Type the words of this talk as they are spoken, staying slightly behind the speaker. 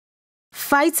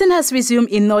Fighting has resumed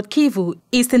in North Kivu,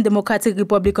 Eastern Democratic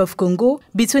Republic of Congo,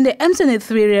 between the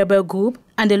M23 rebel group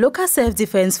and the local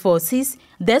self-defense forces,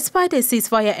 despite a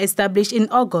ceasefire established in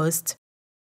August.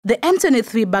 The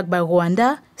M23, backed by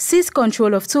Rwanda, seized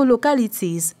control of two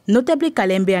localities, notably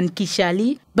Kalembe and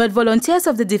Kishali, but volunteers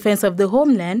of the Defense of the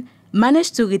Homeland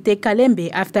managed to retake Kalembe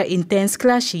after intense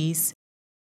clashes.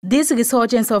 This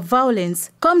resurgence of violence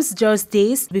comes just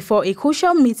days before a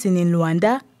crucial meeting in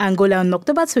Luanda, Angola on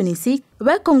October 26,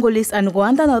 where Congolese and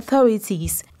Rwandan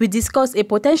authorities will discuss a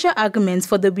potential agreement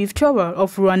for the withdrawal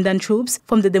of Rwandan troops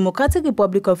from the Democratic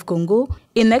Republic of Congo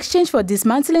in exchange for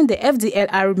dismantling the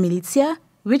FDLR militia,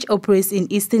 which operates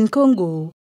in eastern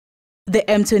Congo. The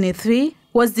M23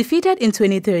 was defeated in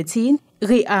 2013,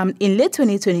 rearmed in late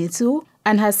 2022,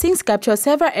 and has since captured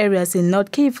several areas in North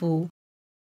Kivu.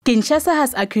 Kinshasa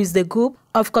has accused the group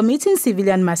of committing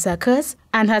civilian massacres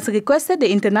and has requested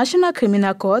the International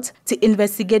Criminal Court to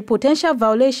investigate potential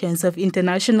violations of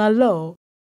international law.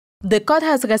 The court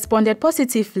has responded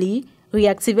positively,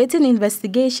 reactivating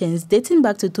investigations dating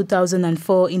back to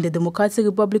 2004 in the Democratic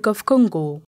Republic of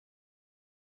Congo.